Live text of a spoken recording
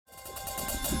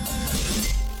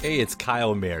Hey, it's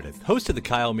Kyle Meredith, host of the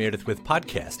Kyle Meredith With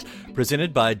podcast,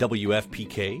 presented by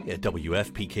WFPK at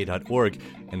WFPK.org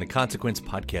and the Consequence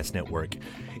Podcast Network.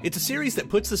 It's a series that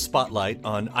puts the spotlight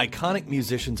on iconic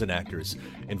musicians and actors,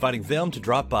 inviting them to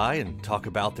drop by and talk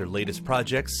about their latest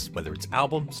projects, whether it's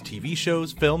albums, TV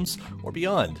shows, films, or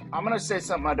beyond. I'm going to say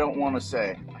something I don't want to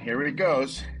say. Here it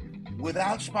goes.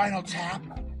 Without Spinal Tap,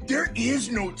 there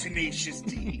is no Tenacious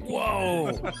D.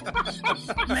 Whoa!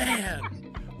 Man!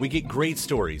 We get great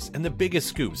stories and the biggest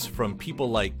scoops from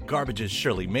people like Garbage's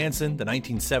Shirley Manson, the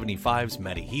 1975's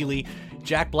Matty Healy,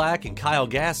 Jack Black and Kyle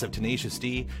Gass of Tenacious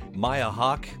D, Maya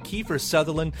Hawke, Kiefer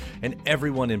Sutherland, and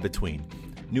everyone in between.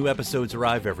 New episodes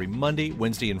arrive every Monday,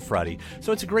 Wednesday, and Friday,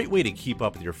 so it's a great way to keep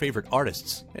up with your favorite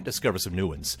artists and discover some new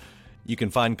ones. You can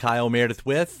find Kyle Meredith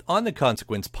With on the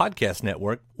Consequence Podcast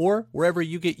Network or wherever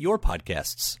you get your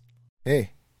podcasts.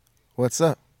 Hey, what's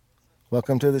up?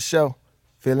 Welcome to the show.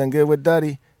 Feeling good with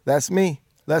Duddy. That's me.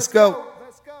 Let's go.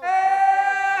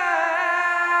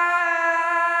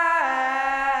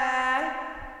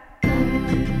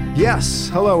 Yes,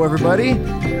 hello everybody.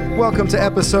 Welcome to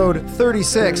episode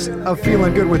 36 of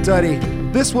Feeling Good with Duddy.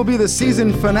 This will be the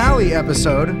season finale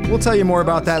episode. We'll tell you more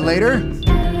about that later.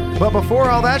 But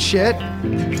before all that shit,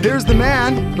 here's the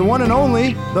man, the one and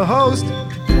only, the host,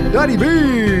 Duddy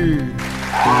B.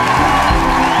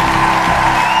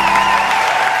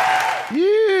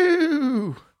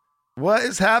 What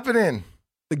is happening?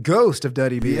 The ghost of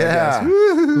Duddy B. Yeah. I guess.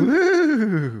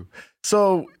 Woo.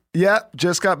 So, yeah,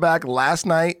 just got back last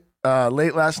night,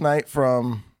 late last night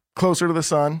from Closer to the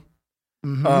Sun.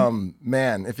 Mm-hmm.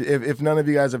 Man, if none of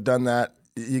you guys have done that,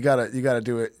 you gotta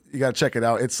do it. You gotta check it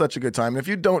out. It's such a good time. And if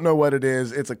you don't know what it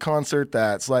is, it's a concert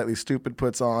that Slightly Stoopid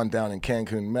puts on down in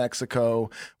Cancun,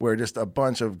 Mexico, where just a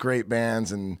bunch of great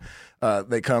bands and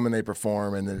they come and they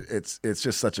perform, and it's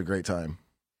just such a great time.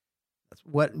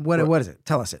 What is it?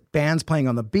 Tell us it. Bands playing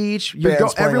on the beach.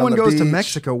 Everyone goes to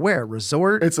Mexico. Where?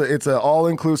 Resort? It's an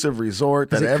all-inclusive resort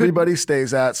that everybody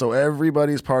stays at, so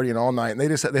everybody's partying all night. And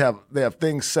they have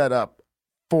things set up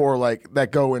for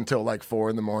that go until 4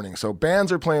 a.m. So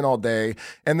bands are playing all day,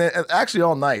 and then actually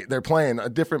all night they're playing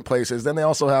at different places. Then they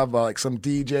also have some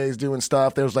DJs doing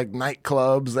stuff. There's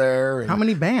nightclubs there. And, how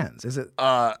many bands is it?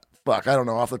 I don't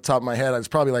know off the top of my head. It's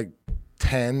probably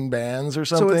 10 bands or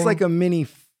something. So it's like a mini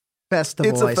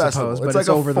festival, I suppose, but it's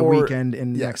over the weekend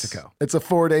in Mexico. It's a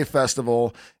 4-day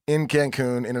festival in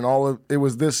Cancun,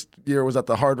 and this year was at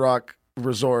the Hard Rock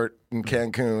Resort in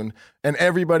Cancun, and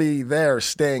everybody there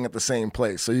staying at the same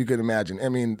place. So you could imagine. I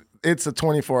mean, it's a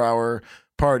 24-hour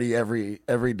party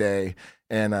every day,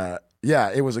 and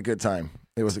it was a good time.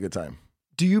 It was a good time.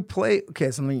 Do you play?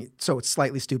 Okay, so it's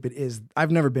Slightly Stoopid.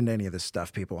 I've never been to any of this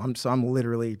stuff, people. I'm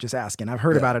literally just asking. I've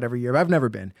heard about it every year, but I've never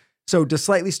been. So does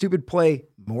Slightly Stoopid play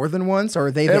more than once, or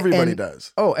are they? Everybody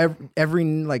does. Oh,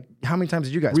 every how many times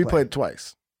did you guys? We play? Played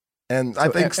twice, and so I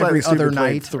think Slightly Stoopid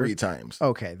played 3 times.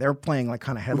 Okay, they're playing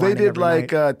kind of headlining. They did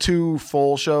night. 2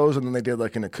 full shows, and then they did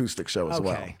an acoustic show as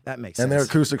well. Okay, that makes sense. And their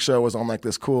acoustic show was on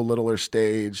this cool littler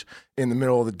stage in the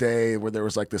middle of the day where there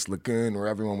was this lagoon where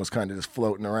everyone was kind of just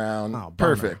floating around. Oh,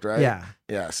 perfect, right? Yeah.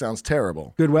 Yeah, sounds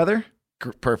terrible. Good weather?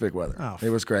 Perfect weather. Oh, it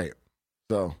was great.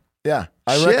 So, yeah,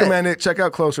 I recommend it. Check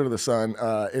out Closer to the Sun.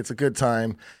 It's a good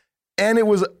time. And it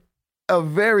was a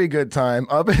very good time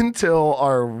up until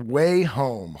our way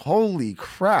home. Holy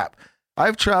crap.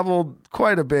 I've traveled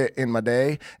quite a bit in my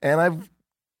day, and I've,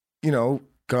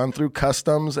 gone through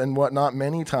customs and whatnot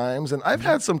many times. And I've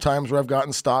had some times where I've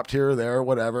gotten stopped here or there or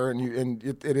whatever, and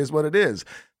it is what it is.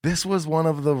 This was one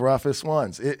of the roughest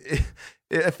ones. It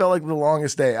felt like the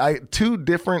longest day. 2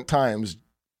 different times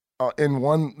in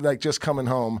one, just coming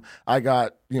home, I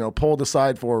got, pulled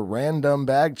aside for a random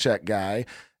bag check guy,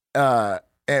 where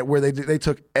they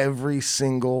took every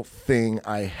single thing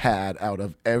I had out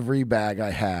of every bag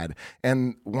I had.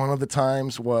 And one of the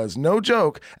times was, no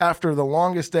joke, after the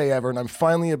longest day ever, and I'm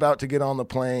finally about to get on the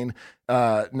plane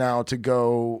now to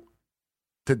go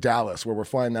to Dallas, where we're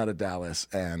flying out of Dallas,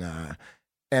 and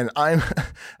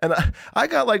I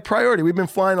got priority. We've been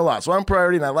flying a lot, so I'm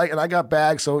priority, and I got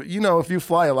bags. So if you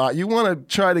fly a lot, you want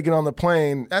to try to get on the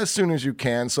plane as soon as you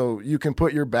can, so you can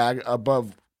put your bag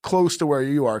close to where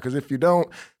you are. Because if you don't,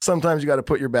 sometimes you got to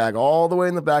put your bag all the way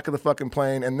in the back of the fucking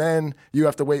plane, and then you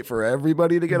have to wait for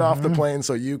everybody to get off the plane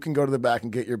so you can go to the back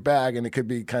and get your bag, and it could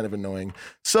be kind of annoying.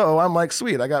 So I'm like,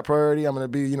 sweet, I got priority. I'm going to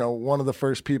be, one of the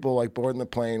first people boarding the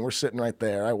plane. We're sitting right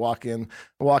there. I walk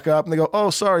up, and they go, "Oh,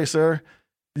 sorry, sir.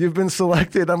 You've been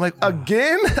selected." I'm like,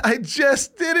 again? I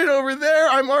just did it over there.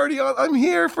 I'm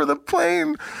here for the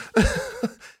plane.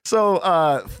 So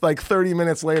 30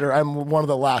 minutes later, I'm one of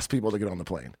the last people to get on the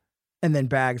plane. And then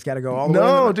bags got to go all the way.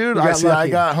 No, dude. I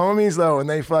got homies though, and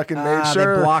they fucking made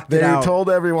sure they blocked it out. told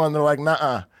everyone. They're like,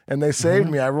 "Nuh-uh," and they saved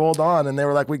me. I rolled on, and they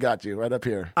were like, "We got you right up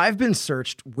here." I've been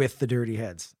searched with the Dirty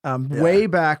Heads way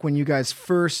back when you guys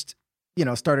first,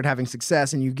 started having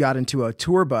success, and you got into a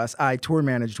tour bus. I tour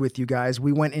managed with you guys.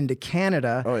 We went into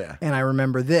Canada. Oh yeah. And I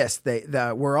remember this.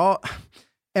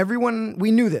 Everyone, we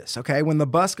knew this. Okay, when the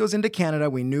bus goes into Canada,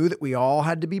 we knew that we all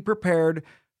had to be prepared.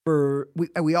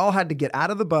 We all had to get out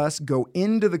of the bus, go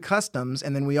into the customs,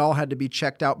 and then we all had to be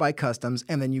checked out by customs,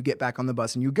 and then you get back on the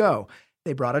bus and you go.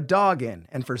 They brought a dog in,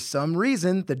 and for some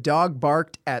reason, the dog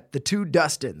barked at the two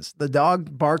Dustins. The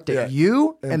dog barked at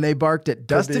you, and they barked at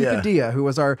Dustin Padilla, who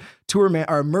was our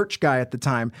our merch guy at the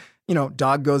time.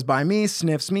 Dog goes by me,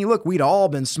 sniffs me. Look, we'd all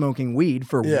been smoking weed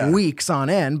for weeks on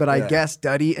end, but I guess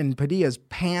Duddy and Padilla's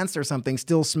pants or something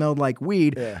still smelled like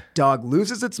weed. Yeah. Dog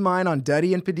loses its mind on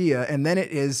Duddy and Padilla, and then it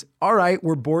is, all right,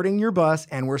 we're boarding your bus,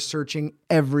 and we're searching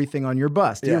everything on your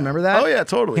bus. Do you remember that? Oh, yeah,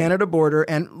 totally. Canada border,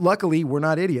 and luckily, we're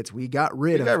not idiots. We got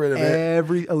rid of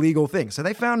every illegal thing. So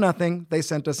they found nothing. They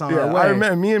sent us on our way. I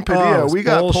remember me and Padilla, we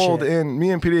got pulled in.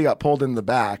 Me and Padilla got pulled in the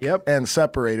back and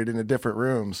separated into different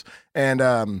rooms. And,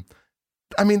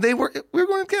 we were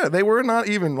going to Canada. They were not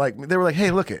even they were like,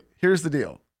 hey, look here's the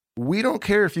deal. We don't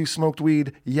care if you smoked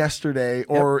weed yesterday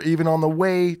or even on the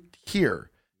way here.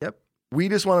 Yep. We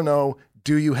just want to know,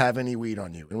 do you have any weed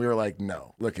on you? And we were like,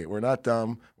 no, look we're not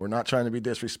dumb. We're not trying to be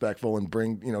disrespectful and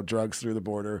bring, drugs through the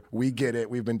border. We get it.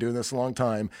 We've been doing this a long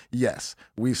time. Yes,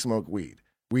 we smoke weed.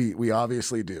 We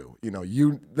obviously do.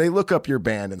 They look up your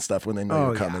band and stuff when they know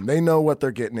you're coming. They know what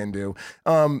they're getting into.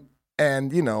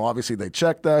 And, obviously they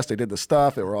checked us, they did the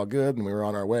stuff, they were all good, and we were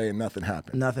on our way, and nothing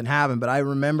happened. Nothing happened, but I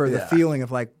remember the feeling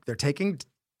of they're taking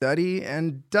Duddy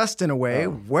and Dustin away.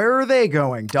 Where are they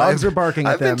going? Dogs are barking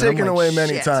at them. I've been taken away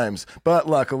many times, but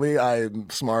luckily I'm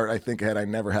smart. I think ahead. I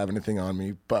never have anything on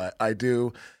me, but I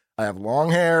do. I have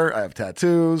long hair, I have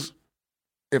tattoos.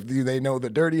 If they know the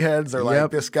Dirty Heads, they're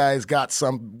like, this guy's got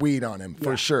some weed on him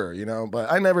for sure,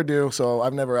 but I never do, so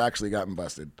I've never actually gotten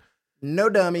busted. No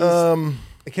dummies.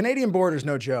 The Canadian border's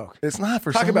no joke. It's not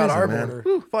for Talk some about reason, our man. border.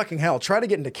 Whew. Fucking hell. Try to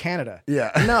get into Canada. Yeah.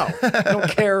 No. I don't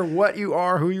care what you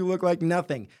are, who you look like,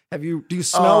 nothing. Do you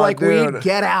smell like weed?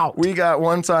 Get out. We got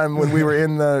one time when we were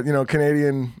in the,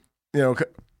 Canadian,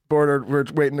 border, we're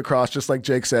waiting to cross, just like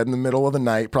Jake said, in the middle of the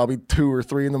night, probably 2 or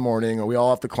 3 in the morning, and we all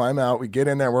have to climb out. We get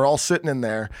in there, we're all sitting in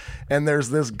there, and there's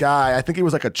this guy, I think he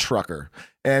was like a trucker,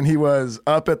 and he was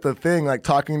up at the thing,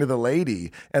 talking to the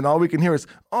lady, and all we can hear is,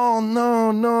 oh,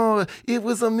 no, it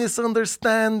was a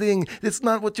misunderstanding. It's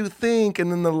not what you think.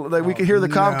 And then we could hear the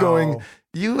cop going,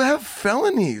 you have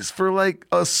felonies for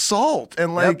assault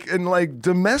and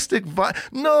domestic violence.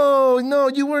 No,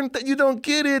 you weren't. You don't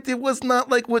get it. It was not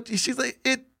like what she's like.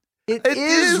 It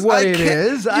is what it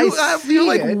is.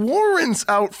 You warrants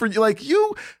out for you.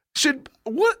 You should.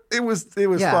 What it was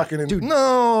fucking. Dude,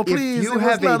 no, please. If you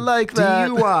have not a like that.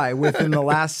 DUI within the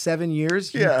last 7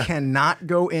 years, you cannot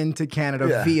go into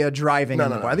Canada via driving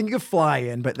anymore. I think you can fly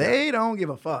in, but they don't give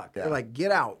a fuck. They're like,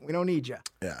 get out. We don't need you.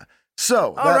 Yeah.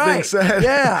 So, being said,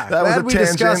 that was a we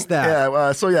tangent. Discussed that.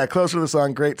 Yeah, closer to the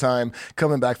song, great time,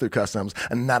 coming back through customs,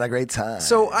 and not a great time.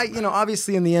 So,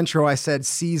 obviously in the intro, I said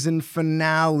season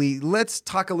finale. Let's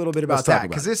talk a little bit about that,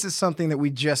 because this is something that we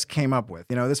just came up with.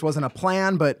 This wasn't a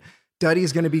plan, but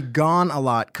Duddy's going to be gone a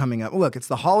lot coming up. Look, it's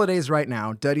the holidays right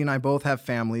now. Duddy and I both have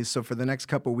families, so for the next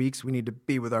couple weeks, we need to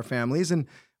be with our families, and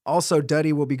also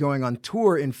Duddy will be going on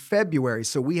tour in February,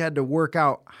 so we had to work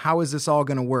out how is this all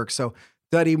going to work. So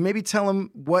Duddy, maybe tell them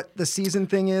what the season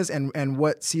thing is and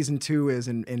what season 2 is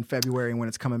in February and when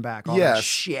it's coming back. All that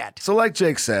shit. So like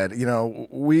Jake said,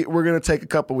 we're going to take a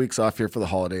couple weeks off here for the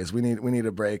holidays. We need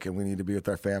a break and we need to be with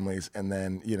our families. And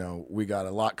then, we got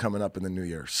a lot coming up in the new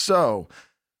year. So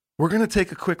we're going to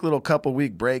take a quick little couple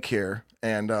week break here.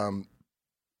 And,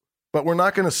 but we're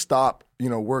not going to stop,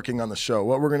 working on the show.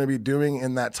 What we're going to be doing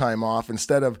in that time off,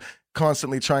 instead of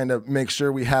constantly trying to make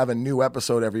sure we have a new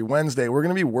episode every Wednesday, we're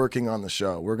going to be working on the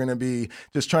show. We're going to be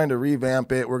just trying to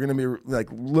revamp it. We're going to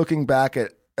be looking back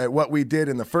at what we did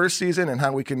in the first season and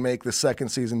how we can make the second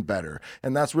season better.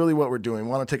 And that's really what we're doing.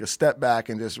 We want to take a step back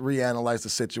and just reanalyze the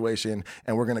situation.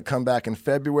 And we're going to come back in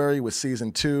February with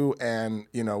season 2. And,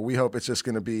 we hope it's just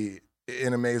going to be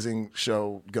an amazing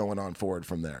show going on forward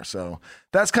from there. So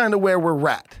that's kind of where we're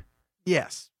at.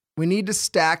 Yes. We need to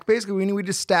stack, we need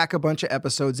to stack a bunch of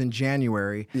episodes in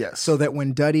January. Yes. So that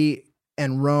when Duddy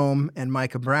and Rome and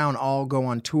Micah Brown all go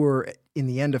on tour in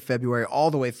the end of February,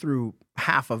 all the way through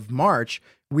half of March,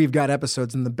 we've got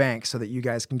episodes in the bank so that you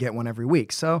guys can get one every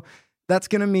week. So that's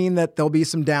going to mean that there'll be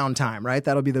some downtime, right?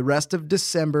 That'll be the rest of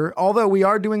December. Although we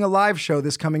are doing a live show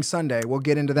this coming Sunday. We'll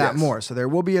get into that more. So there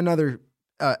will be another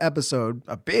episode,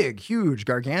 a big, huge,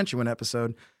 gargantuan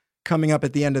episode coming up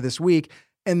at the end of this week.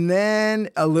 And then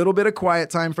a little bit of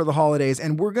quiet time for the holidays.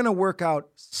 And we're going to work out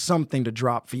something to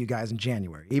drop for you guys in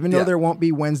January. Even though there won't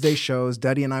be Wednesday shows,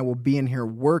 Duddy and I will be in here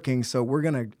working. So we're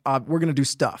going to do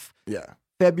stuff. Yeah.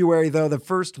 February, though, the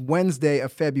first Wednesday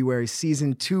of February,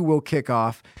 season 2 will kick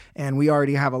off. And we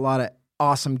already have a lot of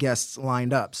awesome guests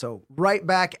lined up. So right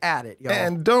back at it, y'all.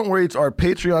 And don't worry, to our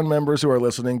Patreon members who are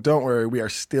listening, don't worry, we are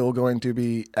still going to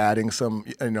be adding some,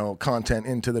 content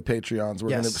into the Patreons. We're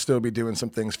going to still be doing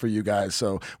some things for you guys.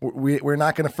 So we're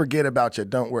not going to forget about you.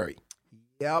 Don't worry.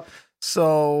 Yep.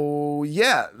 So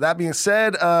yeah, that being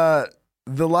said,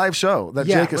 the live show that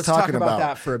Jake is talking about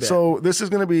that for a bit. So this is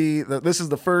going to be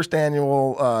the first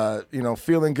annual,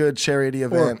 Feeling Good charity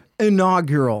event. Or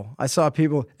inaugural. I saw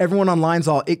everyone online's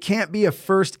all, it can't be a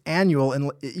first annual,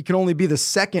 and it can only be the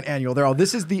second annual. They're all,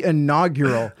 this is the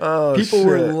inaugural. People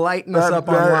were lighting us up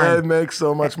online. That makes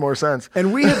so much more sense.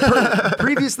 And we had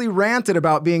previously ranted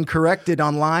about being corrected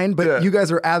online, but you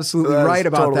guys are absolutely right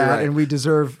about totally that, right. And we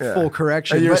deserve full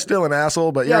correction. And you're still an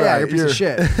asshole, but you're right. You're a piece of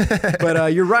shit.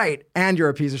 But you're right, and you're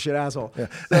a piece of shit asshole. Yeah.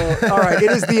 So, all right, it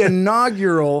is the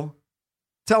inaugural.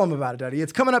 Tell them about it, Duddy.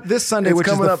 It's coming up this Sunday, which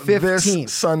is the 15th.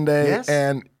 This Sunday, yes?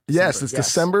 And yes, it's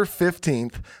December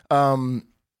 15th.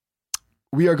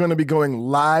 We are going to be going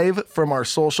live from our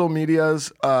social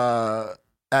medias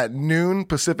at noon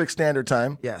Pacific Standard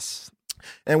Time. Yes.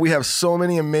 And we have so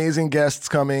many amazing guests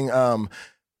coming.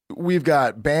 We've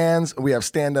got bands, we have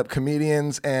stand-up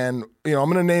comedians, and I'm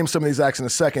going to name some of these acts in a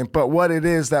second, but what it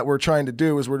is that we're trying to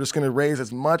do is we're just going to raise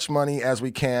as much money as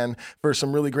we can for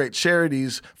some really great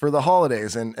charities for the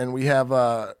holidays. And we have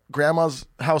Grandma's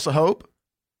House of Hope.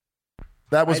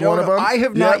 That was one of them. I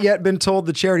have not yet been told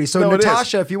the charity. So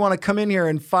Natasha, if you want to come in here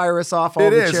and fire us off all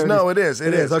the charities. No, it is.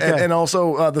 It is. Okay. And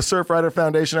also the Surfrider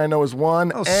Foundation I know is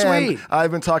one. Oh, sweet.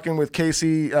 I've been talking with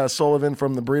Casey Sullivan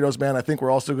from the Burritos Band. I think we're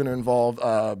also going to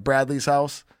involve Bradley's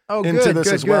House into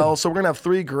this as well. So we're going to have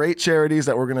 3 great charities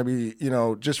that we're going to be,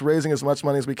 just raising as much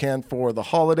money as we can for the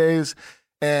holidays.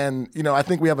 And, I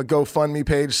think we have a GoFundMe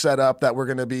page set up that we're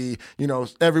going to be,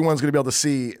 everyone's going to be able to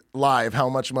see live how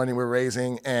much money we're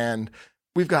raising. And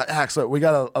we've got acts. So we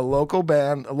got a local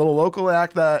band, a little local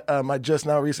act that I just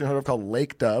now recently heard of called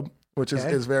Lake Dub, which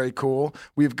is very cool.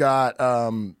 We've got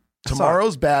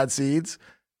Tomorrow's Bad Seeds.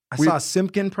 I saw a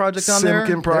Simpkin Project on there.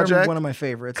 Simpkin Project. They're one of my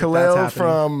favorites. Kaleo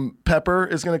from Pepper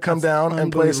is going to come down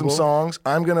and play some songs.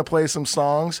 I'm going to play some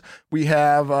songs. We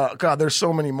have, there's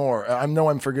so many more. I know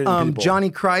I'm forgetting people. Johnny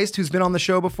Christ, who's been on the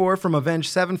show before from Avenged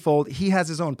Sevenfold, he has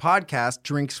his own podcast,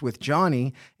 Drinks with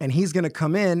Johnny, and he's going to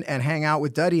come in and hang out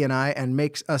with Duddy and I and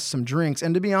make us some drinks.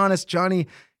 And to be honest, Johnny,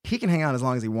 he can hang out as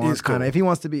long as he wants. Cool. If he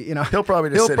wants to be, he'll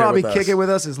probably kick it with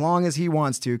us as long as he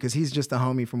wants to, because he's just a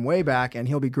homie from way back, and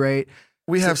he'll be great.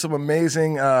 We have some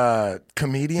amazing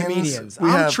comedians.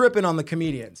 I'm tripping on the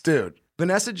comedians, dude.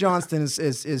 Vanessa Johnston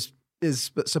is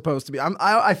supposed to be.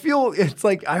 I feel it's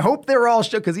like I hope they're all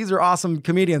show because these are awesome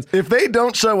comedians. If they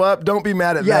don't show up, don't be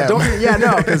mad at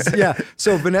them.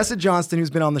 So Vanessa Johnston, who's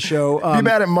been on the show, be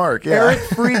mad at Mark. Yeah. Eric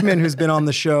Friedman, who's been on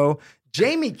the show,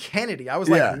 Jamie Kennedy. I was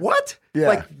like, what?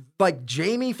 Yeah. Like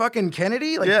Jamie fucking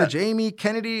Kennedy, the Jamie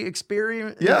Kennedy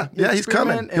experience. Yeah, he's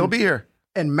coming. He'll be here.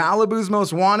 And Malibu's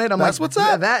Most Wanted. That's what's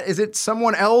up. Is it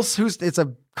someone else it's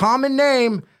a common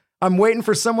name? I'm waiting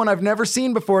for someone I've never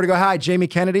seen before to go, hi, Jamie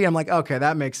Kennedy. I'm like, okay,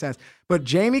 that makes sense. But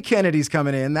Jamie Kennedy's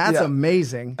coming in. That's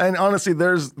amazing. And honestly,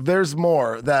 there's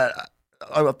more that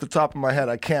off the top of my head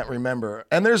I can't remember.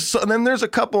 And then there's a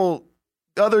couple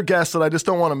other guests that I just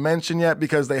don't want to mention yet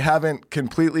because they haven't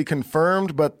completely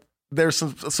confirmed, but there's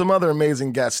some other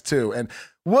amazing guests too. And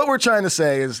what we're trying to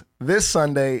say is this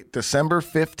Sunday, December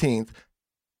 15th,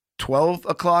 12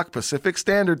 o'clock Pacific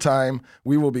Standard Time,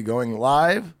 we will be going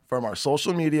live from our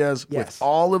social medias with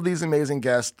all of these amazing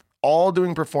guests, all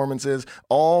doing performances,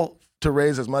 all to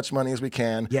raise as much money as we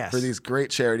can for these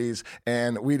great charities.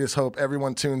 And we just hope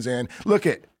everyone tunes in.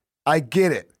 I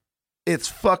get it. It's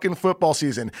fucking football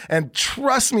season. And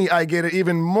trust me, I get it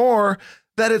even more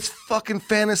that it's fucking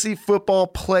fantasy football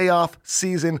playoff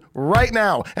season right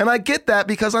now. And I get that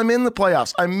because I'm in the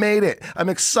playoffs. I made it. I'm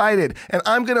excited. And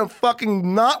I'm going to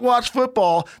fucking not watch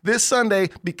football this Sunday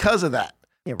because of that.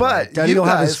 Yeah, but right. He'll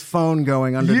have his phone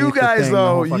going underneath you guys, the thing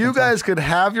though, you guys could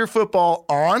have your football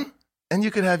on. And you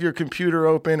could have your computer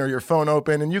open or your phone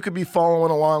open, and you could be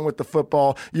following along with the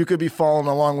football. You could be following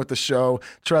along with the show.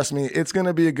 Trust me, it's going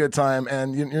to be a good time,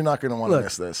 and you're not going to want to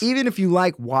miss this. Even if you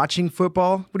like watching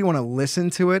football, what do you want to listen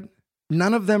to it?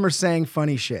 None of them are saying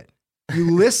funny shit.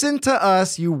 You listen to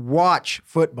us, you watch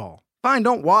football. Fine,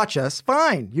 don't watch us.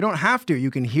 Fine, you don't have to.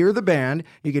 You can hear the band,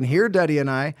 you can hear Duddy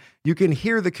and I, you can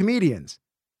hear the comedians.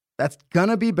 That's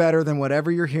gonna be better than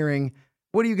whatever you're hearing.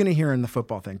 What are you gonna hear in the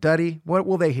football thing? Duddy, what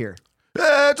will they hear?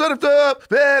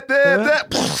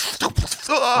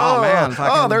 Oh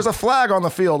man! There's a flag on the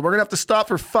field. We're gonna have to stop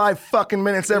for 5 fucking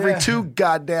minutes every 2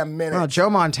 goddamn minutes. Oh, Joe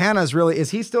Montana's really.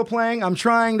 Is he still playing? I'm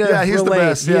trying to. Yeah, he's relate. the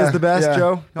best. He is the best, yeah,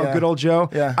 Joe. Oh, yeah. Good old Joe.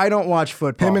 Yeah. I don't watch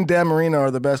football. Him and Dan Marino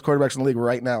are the best quarterbacks in the league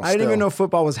right now. I didn't even know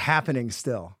football was happening.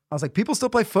 Still, I was like, people still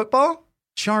play football?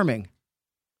 Charming.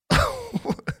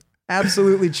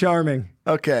 Absolutely charming.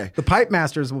 Okay. The Pipe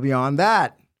Masters will be on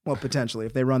that. Well, potentially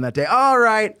if they run that day. All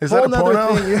right. Is that a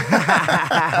porno? Thing.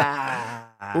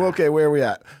 Okay, where are we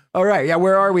at? All right, yeah,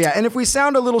 where are we at? And if we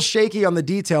sound a little shaky on the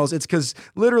details, it's because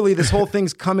literally this whole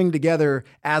thing's coming together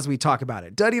as we talk about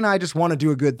it. Duddy and I just want to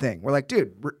do a good thing. We're like,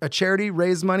 dude, a charity,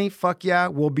 raise money, fuck yeah,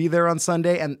 we'll be there on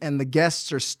Sunday, and the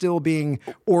guests are still being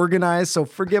organized, so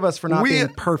forgive us for not being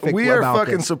perfect We are about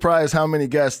fucking this. surprised how many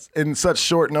guests in such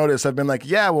short notice have been like,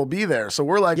 yeah, we'll be there. So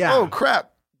we're like, oh,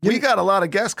 crap. We got a lot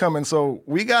of guests coming, so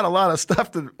we got a lot of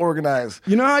stuff to organize.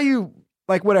 You know how you...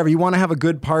 Like whatever, you want to have a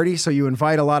good party, so you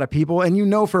invite a lot of people, and you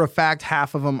know for a fact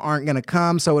half of them aren't going to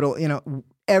come, so it'll,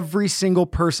 every single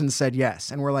person said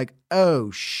yes, and we're like, oh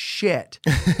shit.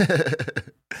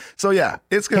 So yeah,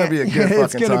 it's going to be a good fucking time.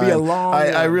 It's going to be a long.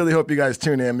 I really hope you guys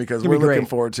tune in because we're looking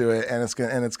forward to it, and it's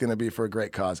going to be for a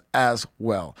great cause as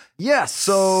well. Yes.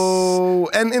 So,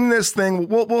 and in this thing,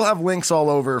 we'll have links all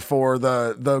over for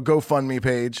the GoFundMe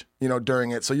page,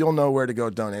 during it, so you'll know where to go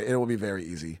donate. It will be very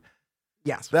easy.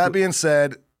 Yes. That being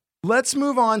said, let's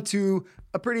move on to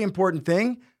a pretty important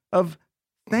thing of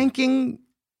thanking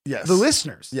the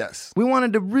listeners. Yes. We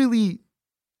wanted to really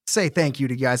say thank you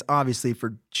to you guys, obviously,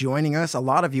 for joining us. A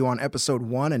lot of you on episode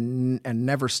 1 and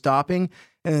never stopping.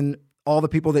 And all the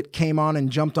people that came on and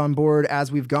jumped on board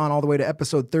as we've gone all the way to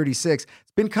episode 36.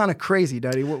 It's been kind of crazy,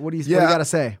 Duddy. What do you got to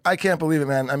say? I can't believe it,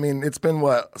 man. I mean, it's been,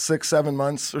 6-7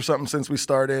 months or something since we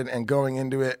started, and going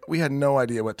into it, we had no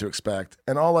idea what to expect.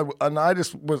 And I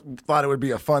just thought it would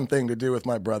be a fun thing to do with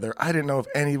my brother. I didn't know if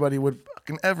anybody would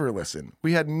fucking ever listen.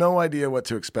 We had no idea what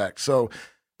to expect. So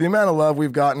the amount of love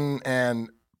we've gotten and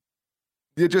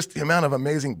just the amount of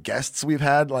amazing guests we've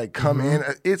had come in,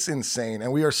 it's insane.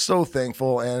 And we are so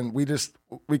thankful, and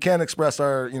we can't express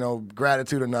our,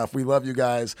 gratitude enough. We love you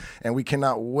guys, and we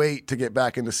cannot wait to get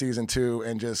back into season 2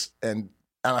 and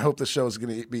I hope the show is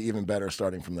going to be even better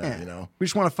starting from there, We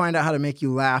just want to find out how to make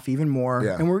you laugh even more.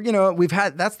 Yeah.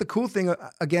 And that's the cool thing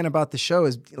again about the show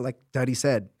is, like Duddy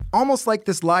said, almost like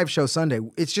this live show Sunday,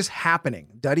 it's just happening.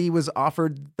 Duddy was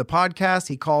offered the podcast,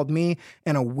 he called me,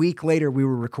 and a week later we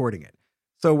were recording it.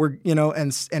 So we're,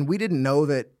 and we didn't know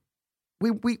that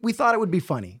we thought it would be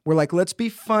funny. We're like, let's be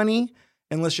funny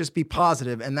and let's just be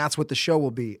positive, and that's what the show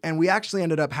will be. And we actually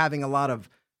ended up having a lot of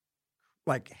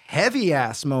heavy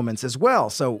ass moments as well.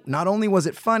 So not only was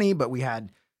it funny, but we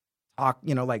had talk,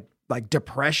 like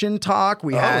depression talk.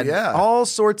 We had all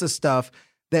sorts of stuff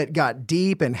that got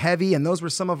deep and heavy, and those were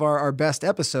some of our best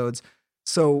episodes.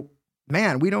 So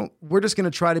man, we're just going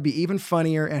to try to be even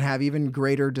funnier and have even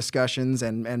greater discussions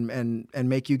and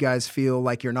make you guys feel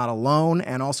like you're not alone,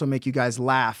 and also make you guys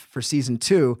laugh for season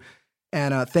 2.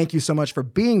 And thank you so much for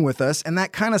being with us. And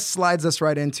that kind of slides us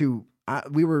right into,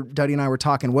 Duddy and I were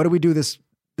talking, what do we do this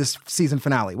season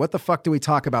finale? What the fuck do we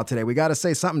talk about today? We got to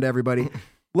say something to everybody.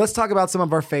 Let's talk about some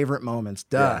of our favorite moments.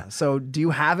 Duh. Yeah. So, do you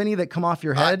have any that come off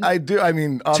your head? I do. I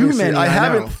mean, obviously, too many. I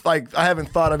haven't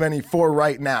thought of any for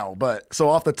right now. But so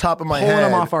off the top of my head, pulling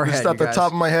them off our head, off the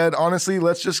top of my head, honestly,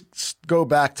 let's just go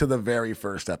back to the very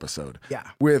first episode. Yeah.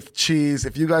 With Cheese.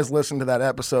 If you guys listened to that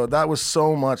episode, that was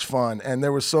so much fun, and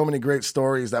there were so many great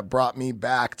stories that brought me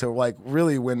back to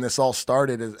really when this all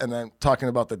started, and then talking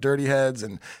about the Dirty Heads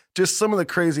and just some of the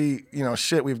crazy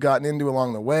shit we've gotten into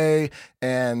along the way.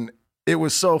 And it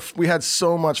was we had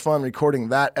so much fun recording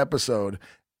that episode,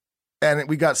 and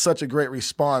we got such a great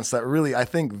response that really, I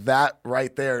think that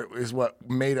right there is what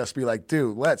made us be like,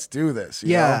 dude, let's do this.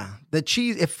 You know? The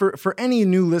Cheese, if for any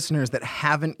new listeners that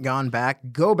haven't gone back,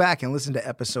 go back and listen to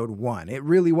episode 1. It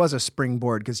really was a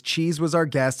springboard because Cheese was our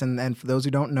guest. And for those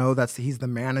who don't know, he's the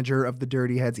manager of the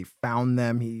Dirty Heads. He found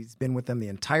them. He's been with them the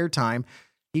entire time.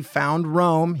 He found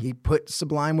Rome. He put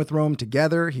Sublime with Rome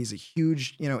together. He's a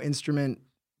huge, instrument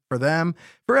for them,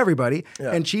 for everybody.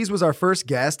 Yeah. And Cheese was our first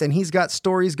guest, and he's got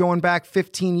stories going back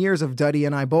 15 years of Duddy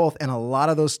and I both, and a lot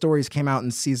of those stories came out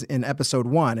in episode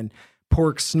 1. And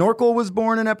Pork Snorkel was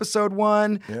born in episode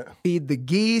 1. Yeah. Feed the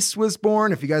Geese was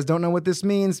born. If you guys don't know what this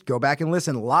means, go back and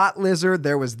listen. Lot Lizard,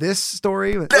 there was this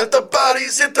story. Let the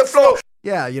bodies hit the floor.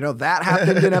 Yeah, that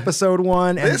happened in episode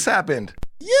 1. And This happened.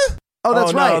 Oh,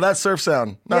 that's right. No, that's surf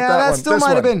sound. Not yeah, that that one. still This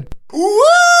might have one. been. Woo!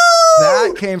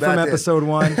 That came from That did. episode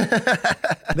 1.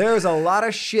 There's a lot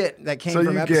of shit that came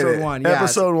from episode 1. Yeah,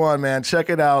 Episode 1, man. Check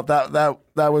it out. That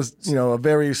was, a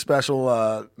very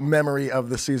special memory of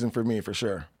the season for me, for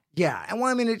sure. Yeah,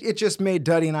 and it just made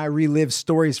Duddy and I relive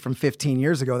stories from 15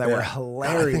 years ago that were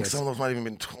hilarious. I think some of those might even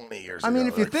been 20 years ago.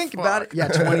 If you think about it,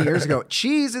 20 years ago.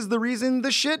 Cheese is the reason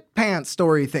the shit pants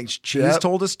story thinks. Cheese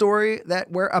told a story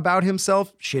about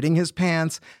himself shitting his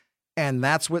pants, and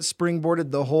that's what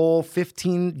springboarded the whole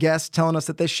 15 guests telling us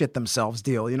that they shit themselves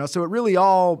deal. So it really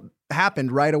all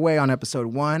happened right away on episode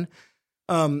 1.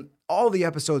 All the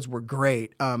episodes were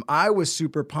great. I was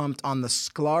super pumped on the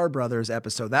Sklar Brothers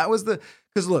episode. That was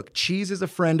because look, Cheese is a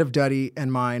friend of Duddy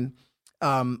and mine.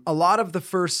 A lot of the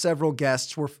first several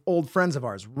guests were old friends of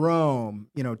ours. Rome,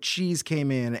 Cheese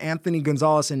came in. Anthony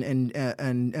Gonzalez and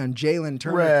Jalen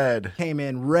Turner Red came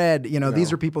in. Red,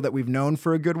 these are people that we've known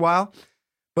for a good while.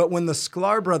 But when the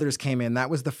Sklar Brothers came in, that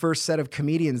was the first set of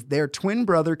comedians. They're twin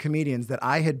brother comedians that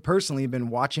I had personally been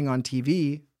watching on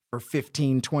TV for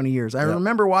 15, 20 years. I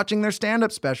remember watching their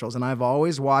stand-up specials, and I've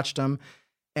always watched them.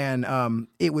 And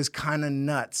it was kind of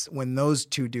nuts when those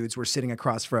two dudes were sitting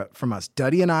across from us.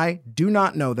 Duddy and I do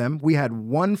not know them. We had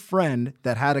one friend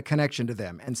that had a connection to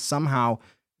them, and somehow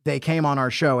they came on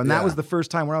our show. And that was the first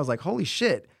time where I was like, holy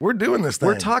shit. We're doing this thing.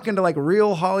 We're talking to like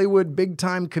real Hollywood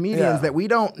big-time comedians that we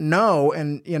don't know.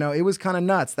 And, it was kind of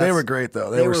nuts. They were great,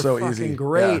 though. They were so easy. Fucking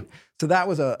great. Yeah. So that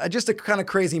was just a kind of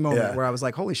crazy moment where I was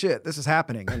like, holy shit, this is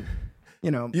happening. And,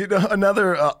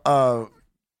 another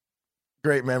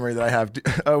great memory that I have.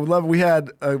 I love. We had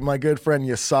my good friend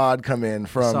Yasad come in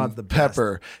from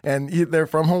Pepper, and they're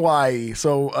from Hawaii.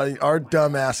 So our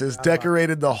dumbasses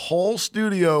decorated the whole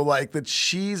studio like the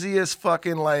cheesiest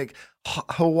fucking like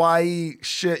Hawaii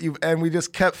shit. And we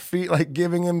just kept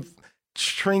giving him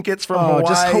trinkets from Hawaii,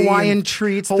 just Hawaiian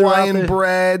treats, Hawaiian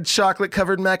bread, chocolate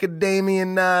covered macadamia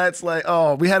nuts.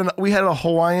 We had a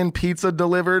Hawaiian pizza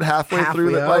delivered halfway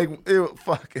through that, it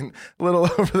fucking little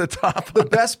over the top. The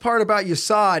best part about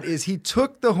Yasad is he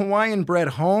took the Hawaiian bread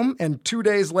home and 2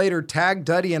 days later tagged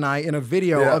Duddy and I in a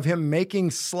video of him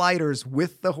making sliders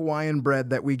with the Hawaiian bread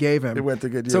that we gave him. It went to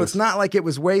good use. So it's not like it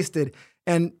was wasted.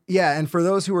 And for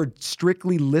those who are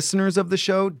strictly listeners of the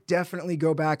show, definitely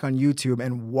go back on YouTube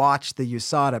and watch the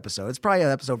Yasad episode. It's probably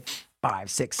episode 5,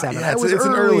 6, 7. It's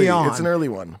an early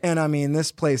one. And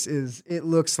this place it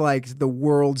looks like the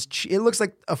world's, it looks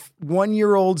like a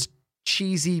 1-year-old's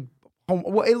cheesy home.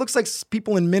 Well, it looks like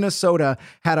people in Minnesota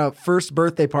had a first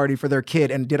birthday party for their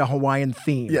kid and did a Hawaiian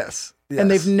theme. Yes. And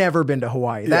they've never been to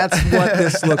Hawaii. Yeah. That's what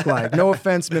this looked like. No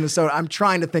offense, Minnesota. I'm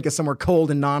trying to think of somewhere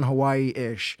cold and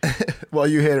non-Hawaii-ish. Well,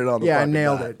 you hit it on the I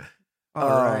nailed it. All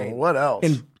right. What else?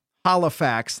 In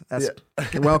Halifax. That's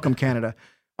welcome, Canada.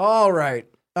 All right.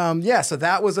 So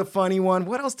that was a funny one.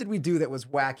 What else did we do that was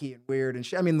wacky and weird and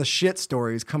shit? The shit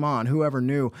stories. Come on, whoever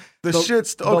knew?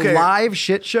 The live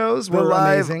shit shows were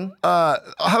amazing. How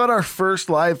about our first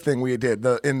live thing we did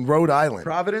in Rhode Island?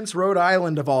 Providence, Rhode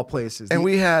Island, of all places. And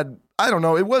we had, I don't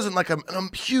know, it wasn't like a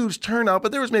huge turnout,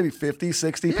 but there was maybe 50,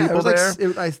 60 people there.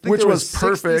 I think which was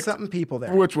perfect. 60-something people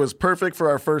there. Which was perfect for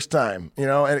our first time,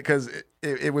 and because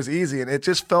it was easy and it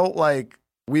just felt like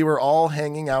we were all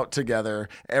hanging out together.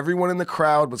 Everyone in the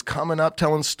crowd was coming up,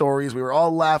 telling stories. We were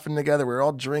all laughing together. We were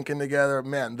all drinking together.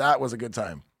 Man, that was a good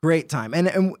time. Great time.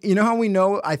 And you know how we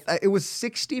know? It was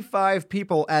 65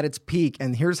 people at its peak.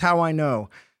 And here's how I know.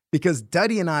 Because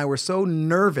Duddy and I were so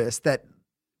nervous that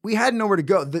we had nowhere to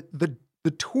go. The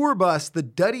tour bus, the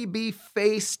Duddy B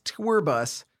Face tour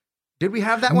bus, did we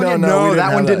have that one yet? No,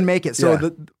 that one didn't make it.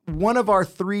 So one of our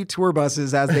 3 tour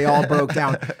buses, as they all broke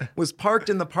down, was parked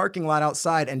in the parking lot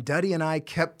outside, and Duddy and I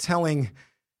kept telling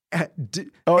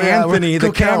Anthony,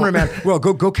 the cameraman, well,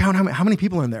 go count how many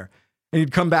people are in there. And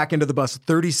he'd come back into the bus,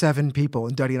 37 people.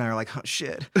 And Duddy and I are like, oh,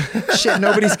 shit,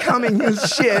 nobody's coming.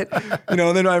 Shit. And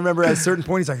then I remember at a certain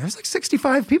point, he's like, there's like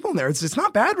 65 people in there. It's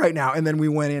not bad right now. And then we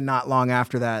went in not long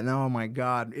after that. And oh my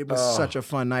God, it was such a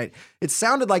fun night. It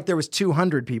sounded like there was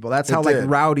 200 people. That's how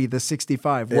rowdy the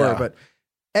 65 were. But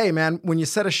hey, man, when you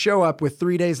set a show up with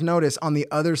 3 days notice on the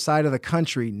other side of the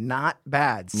country, not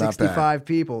bad. 65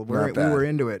 people. We were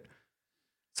into it.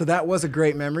 So that was a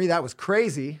great memory. That was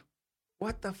crazy.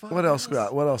 What the fuck? What else we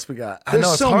got? I know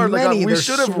it's so hard. Many. I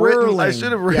should have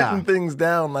written things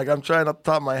down. Like I'm trying up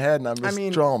the top of my head and I'm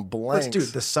just drawing blanks. Let's do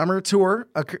it. The summer tour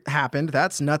happened.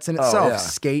 That's nuts in itself.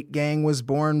 Skate Gang was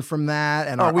born from that,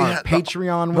 and our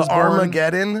Patreon was born.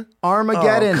 Armageddon.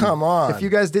 Oh, come on! If you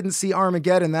guys didn't see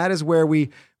Armageddon, that is where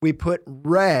we put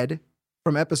Red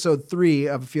from episode 3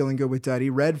 of Feeling Good with Duddy,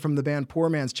 Red from the band Poor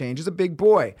Man's Change, is a big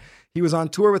boy. He was on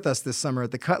tour with us this summer at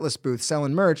the Cutlass booth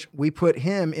selling merch. We put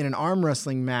him in an arm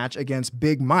wrestling match against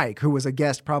Big Mike, who was a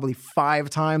guest probably 5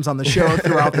 times on the show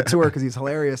throughout the tour because he's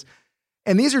hilarious.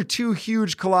 And these are 2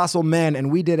 huge, colossal men,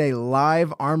 and we did a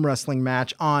live arm wrestling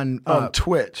match on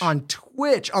Twitch. On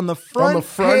Twitch, on the front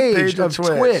page of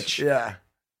Twitch. Yeah.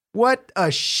 What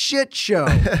a shit show.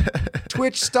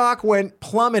 Twitch stock went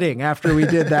plummeting after we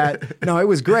did that. No, it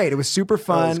was great. It was super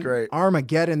fun. It was great.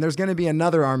 Armageddon. There's going to be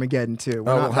another Armageddon too.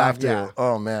 We'll have to. Yeah.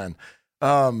 Oh, man.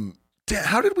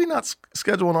 How did we not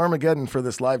schedule an Armageddon for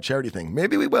this live charity thing?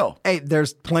 Maybe we will. Hey,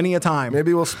 there's plenty of time.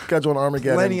 Maybe we'll schedule an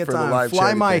Armageddon for the live Fly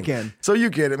charity Mike thing. in. So you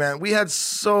get it, man. We had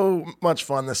so much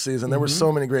fun this season. There were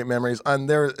so many great memories, and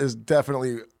there is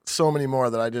definitely so many more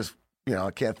that I just,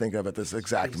 I can't think of at this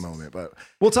exact moment. But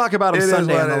we'll talk about them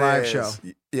Sunday on the live show.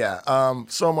 Yeah,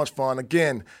 so much fun.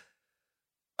 Again,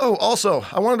 also,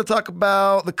 I wanted to talk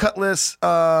about the Cutlass.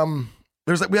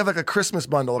 We have like a Christmas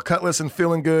bundle, a Cutlass and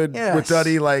Feeling Good with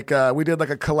Duddy. We did like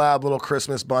a collab little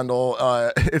Christmas bundle.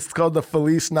 It's called the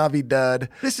Feliz Navidad.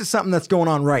 This is something that's going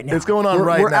on right now. It's going on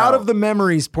right now. We're out of the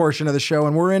memories portion of the show,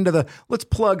 and we're into let's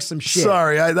plug some shit.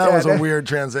 Sorry, that was a weird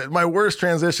transition. My worst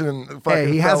transition.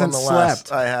 He hasn't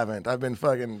slept. I haven't. I've been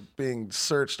fucking being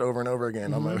searched over and over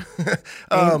again on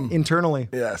my internally.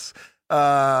 Yes.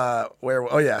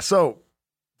 So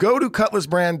go to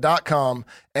cutlassbrand.com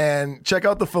and check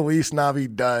out the Feliz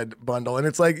Navidad bundle. And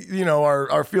it's like,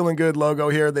 our Feeling Good logo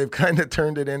here. They've kind of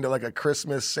turned it into like a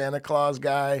Christmas Santa Claus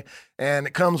guy. And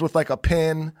it comes with like a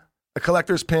pin, a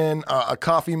collector's pin, a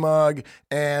coffee mug,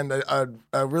 and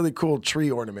a really cool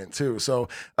tree ornament too. So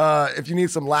if you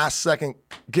need some last second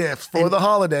gifts for the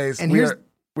holidays, and we're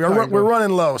running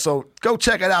low, so go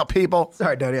check it out, people.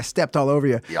 Sorry, Duddy, I stepped all over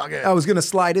you. Yeah, okay. I was going to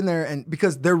slide in there, and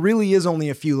because there really is only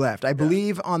a few left. I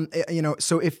believe on,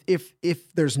 so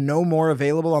if there's no more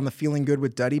available on the Feeling Good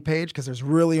with Duddy page, because there's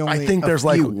really only I think there's few.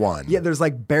 like one. Yeah, there's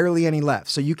like barely any left.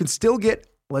 So you can still get,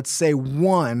 let's say,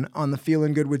 one on the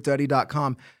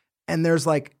feelinggoodwithduddy.com, and there's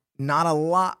like not a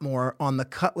lot more on the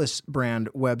Cutlass brand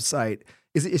website.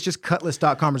 It's just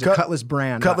cutlass.com or is it Cutlass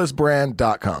brand?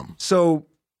 Cutlassbrand.com. So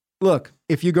look,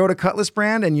 if you go to Cutlass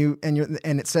brand and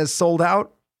it says sold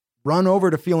out, run over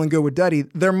to Feeling Good with Duddy.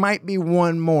 There might be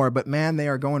one more, but man, they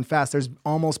are going fast. There's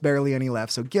almost barely any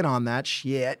left. So get on that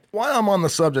shit. While I'm on the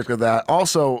subject of that,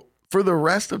 also for the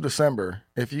rest of December,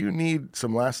 if you need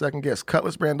some last second gifts,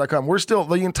 cutlassbrand.com.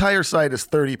 The entire site is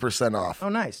 30% off. Oh,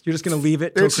 nice. You're just going to leave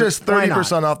it? It's just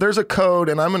 30% off. There's a code,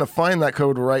 and I'm going to find that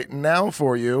code right now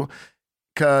for you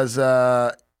because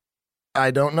I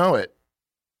don't know it.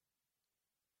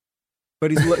 But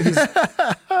he's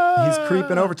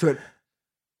creeping over to it.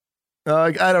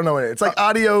 I don't know what it is. It's like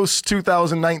Adios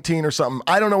 2019 or something.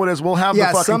 I don't know what it is. We'll have the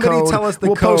fucking somebody code. Tell us the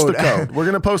we'll code. Post the code. We're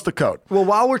going to post the code. Well,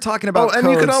 while we're talking about and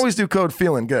codes, you can always do code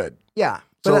Feeling Good. Yeah.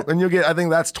 And you'll get, I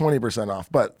think that's 20%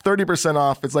 off, but 30%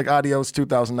 off. It's like Adios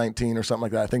 2019 or something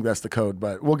like that. I think that's the code,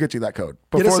 but we'll get you that code.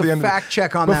 Get us a fact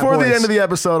check on that, Before the end of the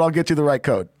episode, I'll get you the right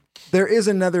code. There is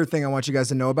another thing I want you guys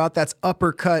to know about. That's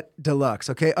Uppercut Deluxe,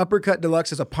 okay? Uppercut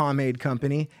Deluxe is a pomade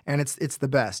company, and it's the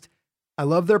best. I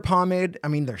love their pomade. I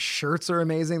mean, their shirts are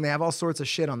amazing. They have all sorts of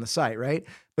shit on the site, right?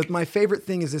 But my favorite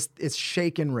thing is this: it's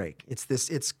shake and rake.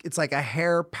 It's like a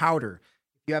hair powder.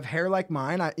 If you have hair like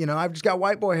mine, I've just got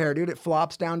white boy hair, dude. It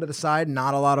flops down to the side,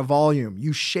 not a lot of volume.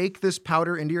 You shake this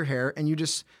powder into your hair, and you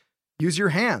just use your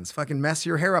hands, fucking mess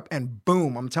your hair up, and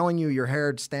boom, I'm telling you, your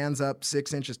hair stands up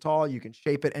 6 inches tall. You can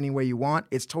shape it any way you want.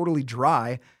 It's totally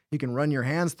dry. You can run your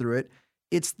hands through it.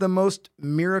 It's the most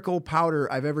miracle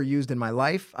powder I've ever used in my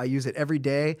life. I use it every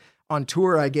day. On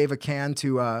tour, I gave a can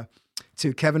to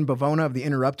Kevin Bavona of the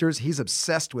Interrupters. He's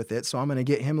obsessed with it, so I'm going to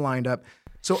get him lined up.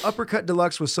 So Uppercut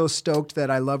Deluxe was so stoked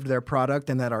that I loved their product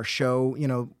and that our show,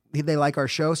 they like our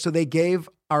show. So they gave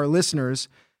our listeners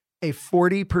a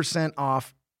 40%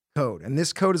 off code. And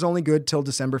this code is only good till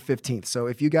December 15th. So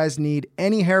if you guys need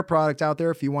any hair product out there,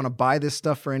 if you want to buy this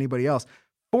stuff for anybody else,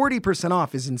 40%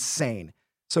 off is insane.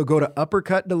 So go to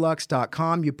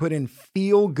uppercutdeluxe.com. You put in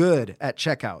Feel Good at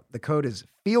checkout. The code is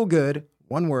Feel Good,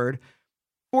 one word,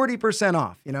 40%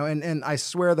 off, and I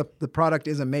swear the product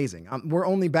is amazing. We're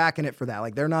only backing it for that.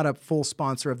 Like, they're not a full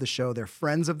sponsor of the show. They're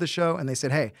friends of the show. And they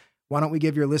said, hey, why don't we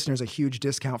give your listeners a huge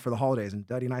discount for the holidays? And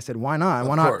Duddy and I said, why not?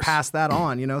 Why not pass that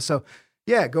on, So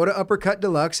yeah, go to Uppercut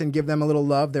Deluxe and give them a little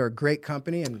love. They're a great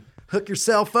company, and hook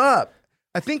yourself up.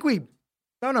 I think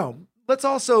let's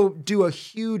also do a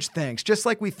huge thanks, just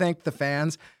like we thanked the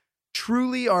fans.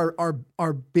 Truly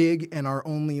our big and our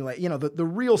only, the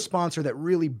real sponsor that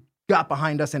really got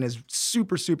behind us and has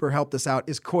super, super helped us out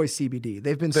is Koi CBD.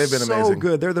 They've been so amazing.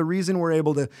 good. They're the reason we're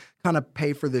able to kind of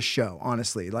pay for this show,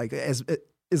 honestly, like as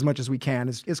much as we can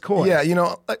is Koi.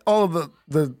 Yeah, like all of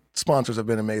the sponsors have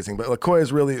been amazing, but Koi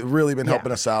has really been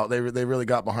helping us out. They really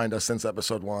got behind us since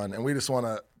episode 1, and we just want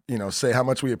to say how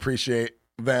much we appreciate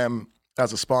them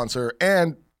as a sponsor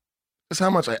and just how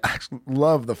much I actually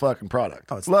love the fucking product.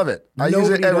 Love it. I use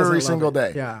it every single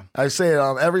day. Yeah, I say it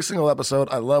on every single episode.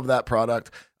 I love that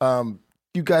product.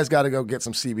 You guys got to go get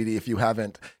some CBD if you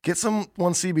haven't. Get some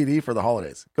CBD for the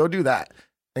holidays. Go do that.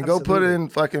 And Go put in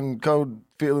fucking code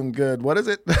feeling good. What is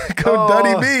it? Code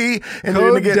DuddyB. And you're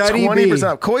going to get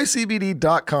 20% off.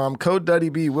 KoiCBD.com. Code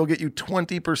DuddyB will get you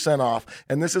 20% off.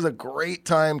 And this is a great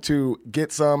time to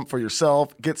get some for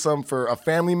yourself. Get some for a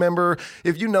family member.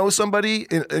 If you know somebody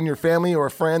in your family or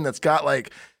a friend that's got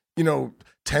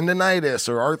tendinitis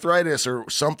or arthritis or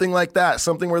something like that,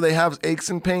 something where they have aches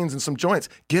and pains and some joints,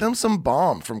 get them some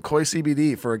balm from Koi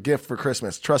CBD for a gift for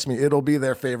Christmas. Trust me, it'll be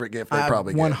their favorite gift they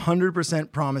probably get.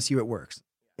 100% promise you it works.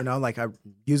 Like I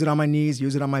use it on my knees,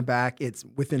 use it on my back. It's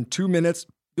within 2 minutes,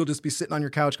 you'll just be sitting on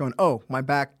your couch going, oh, my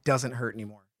back doesn't hurt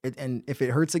anymore. And if it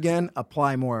hurts again,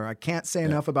 apply more. I can't say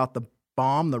enough about the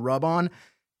balm, the rub-on,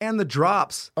 and the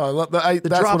drops. Oh, that's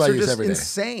drops what I are use just every day.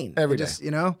 Insane. Every day.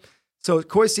 So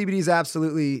Koi CBD is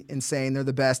absolutely insane. They're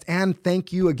the best. And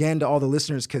thank you again to all the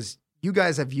listeners because you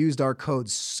guys have used our code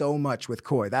so much with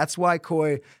Koi. That's why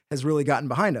Koi has really gotten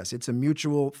behind us. It's a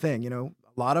mutual thing. A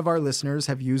lot of our listeners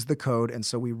have used the code. And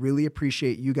so we really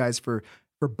appreciate you guys for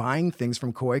buying things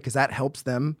from Koi because that helps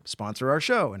them sponsor our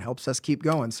show and helps us keep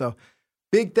going. So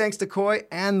big thanks to Koi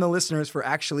and the listeners for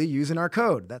actually using our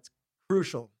code. That's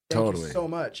crucial. Thank you so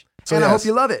much. I hope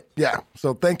you love it. Yeah.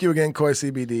 So thank you again, Koi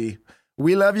CBD.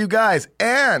 We love you guys.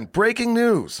 And breaking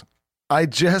news, I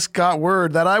just got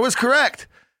word that I was correct.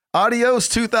 Adios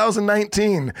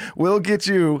 2019 will get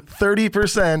you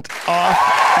 30% off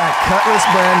at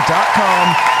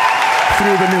cutlassbrand.com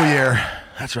through the new year.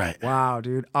 That's right. Wow,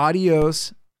 dude.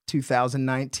 Adios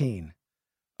 2019.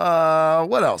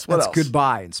 What else? That's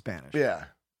goodbye in Spanish. Yeah.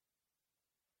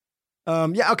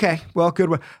 Okay. Well, good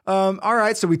one. All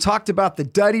right. So we talked about the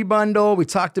Duddy bundle. We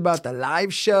talked about the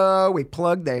live show. We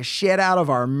plugged the shit out of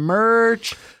our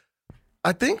merch.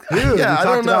 I think, dude, yeah, I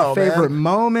don't know, favorite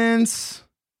moments.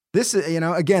 This is,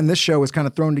 again, this show was kind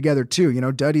of thrown together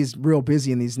too. Duddy's real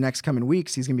busy in these next coming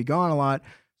weeks. He's going to be gone a lot.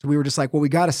 So we were just like, well, we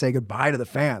got to say goodbye to the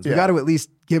fans. We got to at least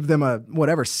give them a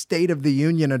State of the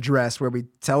Union address where we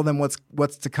tell them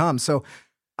what's to come. So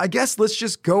I guess let's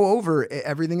just go over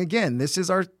everything again. This is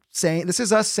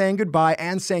us saying goodbye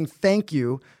and saying thank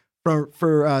you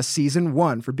for season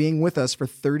 1, for being with us for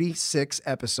 36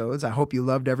 episodes. I hope you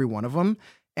loved every one of them.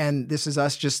 And this is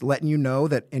us just letting you know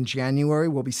that in January,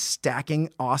 we'll be stacking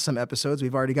awesome episodes.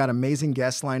 We've already got amazing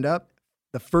guests lined up.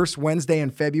 The first Wednesday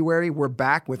in February, we're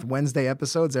back with Wednesday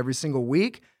episodes every single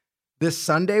week. This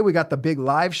Sunday, we got the big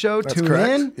live show. That's Tune correct.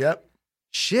 in. Yep.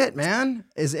 Shit, man.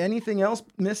 Is anything else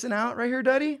missing out right here,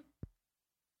 Duddy?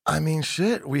 I mean,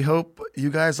 shit. We hope you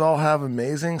guys all have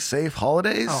amazing, safe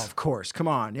holidays. Oh, of course. Come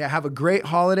on. Yeah, have a great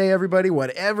holiday, everybody,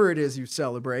 whatever it is you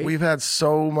celebrate. We've had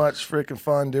so much freaking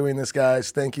fun doing this,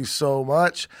 guys. Thank you so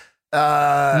much.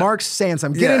 Mark's saying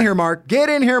something. Get in here, Mark. Get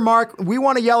in here, Mark. We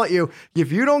want to yell at you.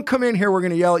 If you don't come in here, we're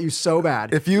going to yell at you so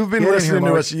bad. If you've been listening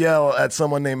to us yell at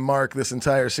someone named Mark this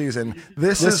entire season,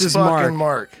 this is fucking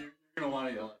Mark. You're going to want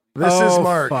to yell at This is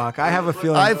Mark. Fuck. I have a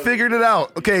feeling. I figured it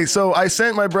out. Okay, so I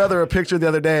sent my brother a picture the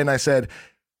other day and I said,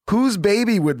 whose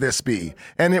baby would this be?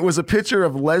 And it was a picture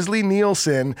of Leslie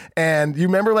Nielsen. And you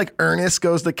remember Ernest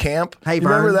Goes to Camp? Hey, you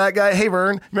Vern. remember that guy? Hey,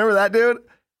 Vern. Remember that dude?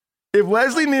 If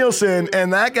Leslie Nielsen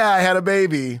and that guy had a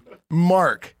baby,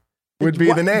 Mark would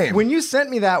be the name. When you sent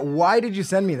me that, why did you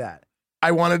send me that?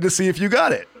 I wanted to see if you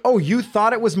got it. Oh, you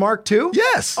thought it was Mark too?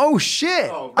 Yes. Oh shit.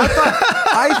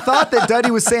 I thought that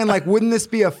Duddy was saying wouldn't this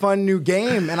be a fun new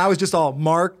game? And I was just all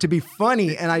Mark to be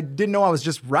funny, and I didn't know I was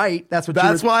just right. That's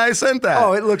why I sent that.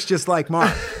 Oh, it looks just like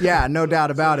Mark. Yeah, no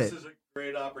doubt about it. This is a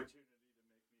great opportunity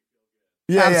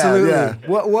to make me feel good. Yeah, absolutely. Yeah.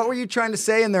 What were you trying to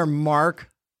say in there, Mark?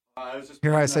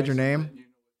 Here I said your name.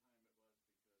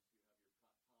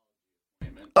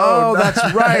 Oh,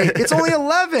 that's right. It's only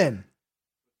 11.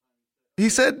 He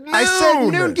said noon. I said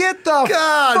noon. Get the fuck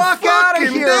out of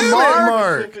here, damn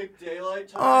Mark. It, Mark.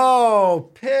 Oh,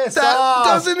 piss That off.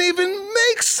 doesn't even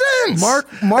make sense. Mark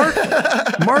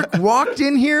walked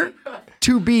in here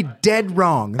to be dead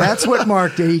wrong. That's what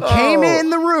Mark did. He came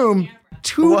in the room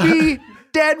to be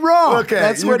dead wrong. Okay,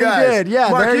 that's what guys. he did. Yeah,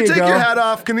 Mark, there you take go. your hat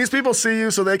off. Can these people see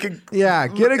you so they can? Yeah,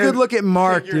 get a good look at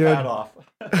Mark, Take your dude. hat off.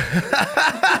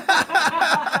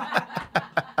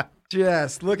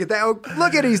 Just look at that. Oh,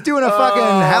 look at he's doing a fucking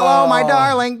hello, my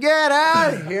darling. Get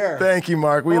out of here. Thank you,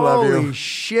 Mark. We love you. Holy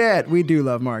shit. We do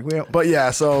love Mark. But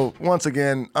yeah, so once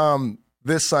again,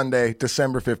 this Sunday,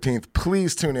 December 15th,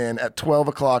 please tune in at 12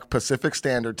 o'clock Pacific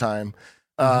Standard Time.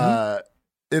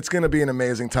 It's going to be an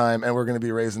amazing time, and we're going to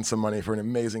be raising some money for an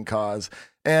amazing cause.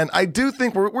 And I do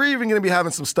think we're even going to be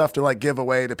having some stuff to like give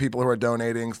away to people who are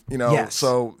donating, you know. Yes.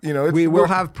 So, you know, we will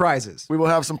have prizes. We will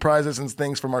have some prizes and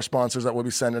things from our sponsors that we'll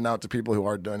be sending out to people who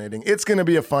are donating. It's going to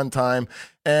be a fun time.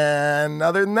 And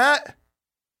other than that,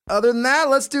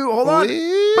 let's do, hold on.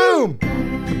 Boom.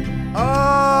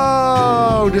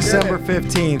 Oh, December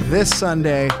 15th, this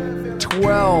Sunday,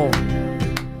 12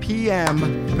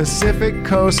 p.m. Pacific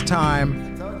Coast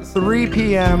Time, 3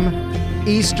 p.m.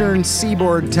 Eastern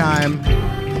Seaboard Time,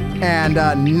 and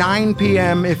 9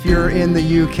 p.m. if you're in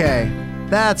the UK.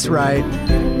 That's right.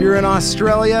 You're in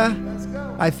Australia,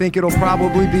 I think it'll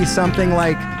probably be something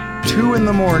like 2 in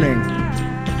the morning.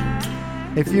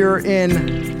 If you're in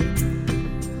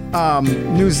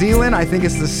New Zealand, I think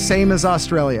it's the same as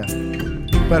Australia.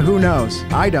 But who knows?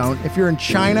 I don't. If you're in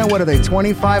China, what are they,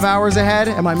 25 hours ahead?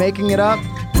 Am I making it up?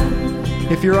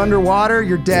 If you're underwater,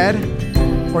 you're dead,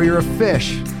 or you're a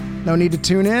fish. No need to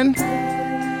tune in.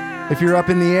 If you're up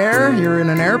in the air, you're in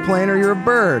an airplane, or you're a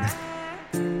bird.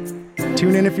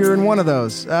 Tune in if you're in one of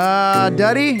those.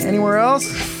 Duddy, anywhere else?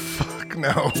 Fuck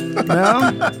no.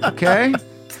 No? Okay.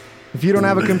 If you don't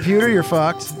have a computer, you're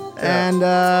fucked. And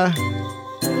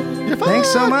You're thanks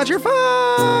so much. You're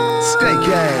fucked. Skate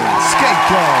game. Skate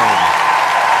game.